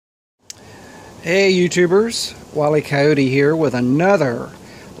Hey YouTubers, Wile E. Coyote here with another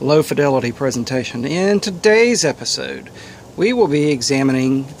low fidelity presentation. In today's episode, we will be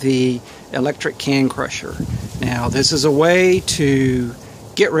examining the electric can crusher. Now, this is a way to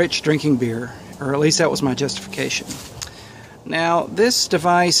get rich drinking beer, or at least that was my justification. Now, this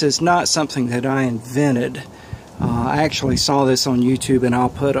device is not something that I invented. I actually saw this on YouTube, and I'll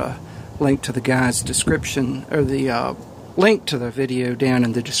put a link to the guy's description, or the link to the video down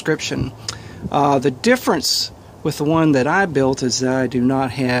in the description. The difference with the one that I built is that I do not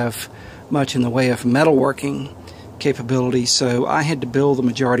have much in the way of metalworking capability, so I had to build the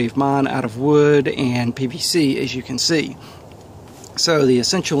majority of mine out of wood and PVC, as you can see. So the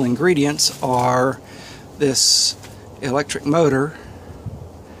essential ingredients are this electric motor,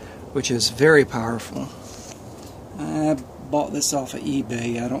 which is very powerful. I bought this off of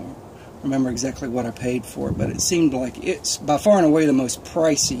eBay. I don't remember exactly what I paid for it, but it seemed like it's by far and away the most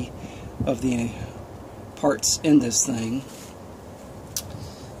pricey of the parts in this thing.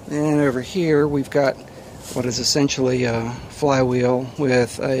 And over here we've got what is essentially a flywheel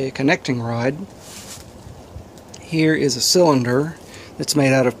with a connecting rod. Here is a cylinder that's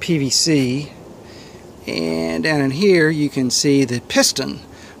made out of PVC, and down in here you can see the piston,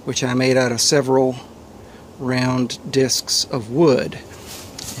 which I made out of several round discs of wood.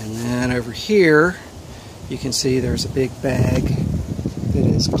 And then over here you can see there's a big bag that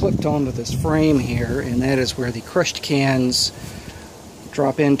is clipped onto this frame here, and that is where the crushed cans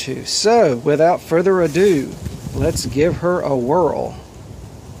drop into. So, without further ado, let's give her a whirl.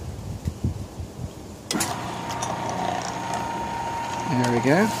 There we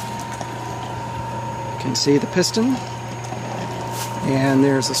go. You can see the piston, and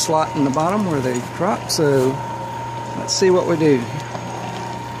there's a slot in the bottom where they drop, so let's see what we do.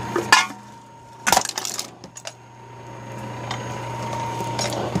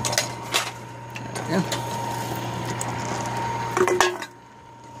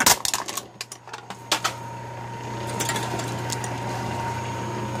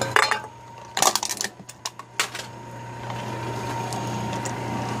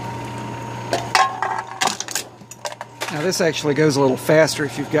 Now this actually goes a little faster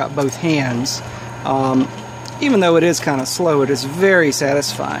if you've got both hands. Even though it is kind of slow, it is very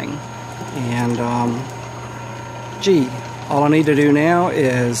satisfying. And gee, all I need to do now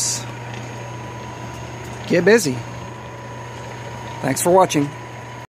is get busy. Thanks for watching.